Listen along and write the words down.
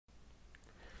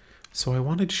So I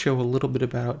wanted to show a little bit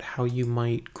about how you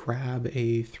might grab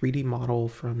a 3D model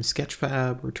from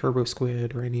Sketchfab or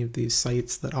TurboSquid or any of these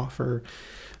sites that offer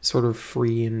sort of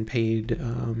free and paid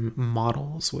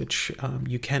models, which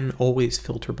you can always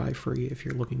filter by free if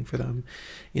you're looking for them.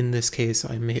 In this case,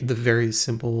 I made the very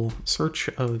simple search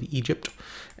of Egypt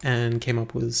and came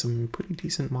up with some pretty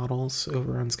decent models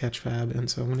over on Sketchfab, and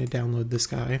so I'm going to download this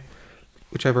guy,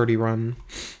 which I've already run,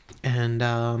 and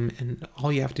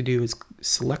all you have to do is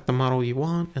select the model you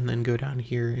want and then go down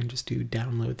here and just do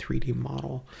download 3D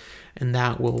model, and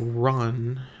that will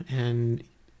run and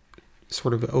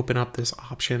sort of open up this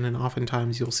option, and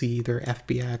oftentimes you'll see either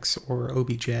FBX or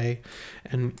OBJ,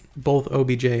 and both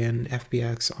OBJ and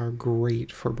FBX are great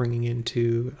for bringing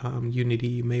into Unity.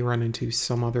 You may run into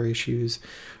some other issues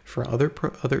for other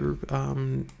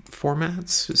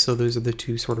formats, so those are the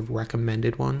two sort of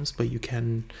recommended ones, but you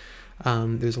can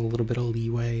there's a little bit of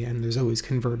leeway, and there's always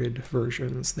converted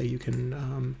versions that you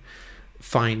can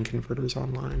find converters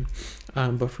online.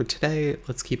 But for today,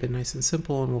 let's keep it nice and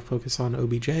simple, and we'll focus on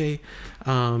OBJ,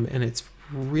 and it's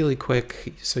really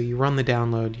quick. So you run the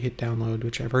download, you hit download,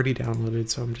 which I've already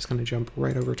downloaded, so I'm just going to jump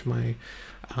right over to my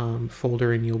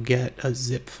folder, and you'll get a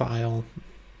zip file.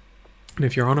 And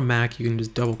if you're on a Mac, you can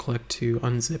just double click to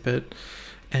unzip it,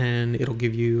 and it'll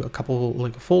give you a couple,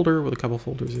 like a folder with a couple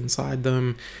folders inside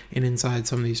them, and inside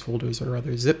some of these folders are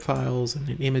other zip files and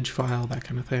an image file, that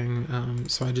kind of thing.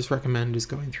 So I just recommend just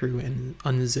going through and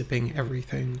unzipping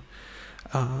everything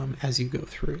as you go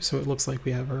through. So it looks like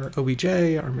we have our OBJ,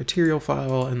 our material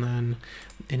file, and then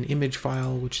an image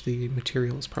file, which the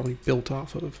material is probably built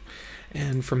off of.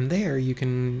 And from there, you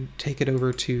can take it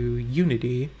over to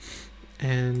Unity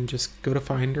and just go to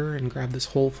Finder and grab this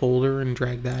whole folder and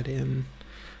drag that in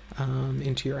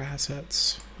into your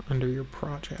assets under your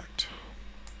project.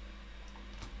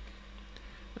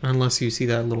 Unless you see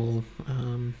that little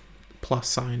plus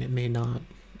sign, it may not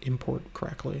import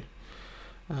correctly.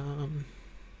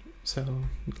 So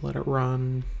let it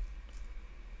run.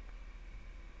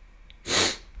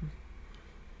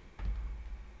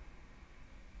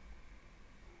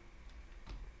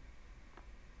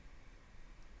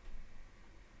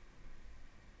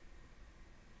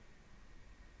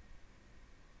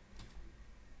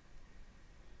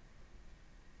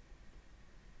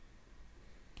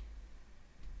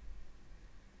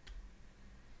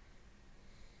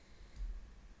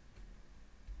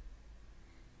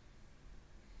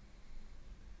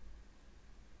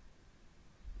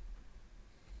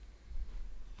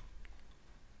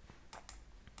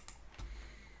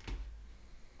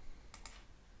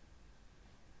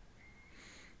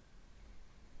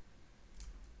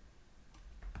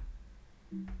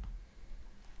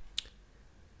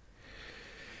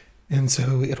 And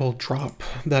so it'll drop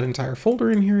that entire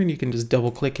folder in here, and you can just double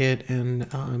click it,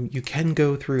 and you can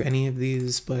go through any of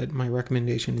these, but my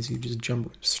recommendation is you just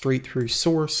jump straight through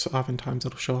source. Oftentimes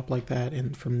it'll show up like that,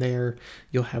 and from there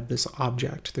you'll have this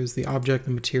object. There's the object,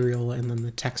 the material, and then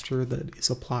the texture that is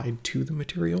applied to the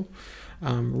material.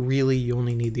 Really, you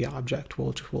only need the object,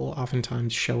 which will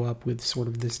oftentimes show up with sort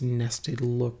of this nested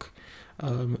look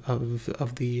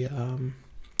of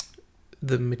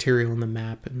the material and the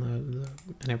map and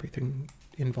and everything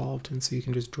involved, and so you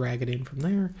can just drag it in from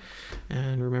there.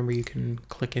 And remember, you can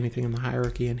click anything in the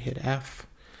hierarchy and hit F,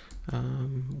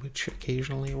 which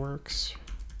occasionally works.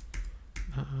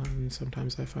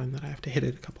 Sometimes I find that I have to hit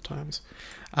it a couple times.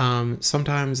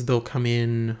 Sometimes they'll come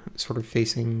in sort of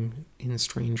facing in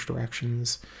strange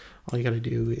directions. All you got to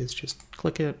do is just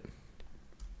click it,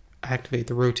 activate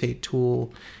the rotate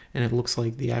tool, and it looks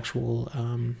like the actual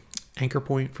anchor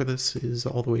point for this is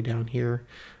all the way down here,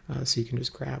 so you can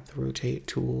just grab the rotate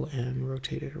tool and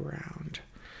rotate it around.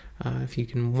 If you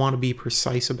want to be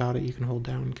precise about it, you can hold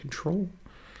down Control,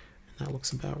 and that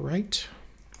looks about right.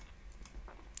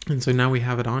 And so now we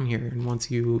have it on here, and once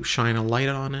you shine a light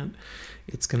on it,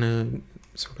 it's gonna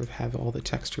sort of have all the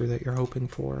texture that you're hoping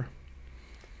for.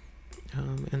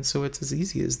 And so it's as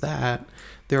easy as that.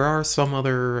 There are some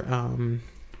other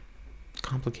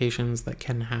complications that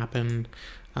can happen,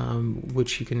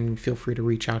 which you can feel free to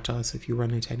reach out to us if you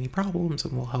run into any problems,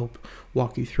 and we'll help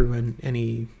walk you through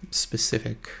any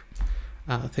specific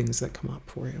things that come up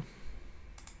for you.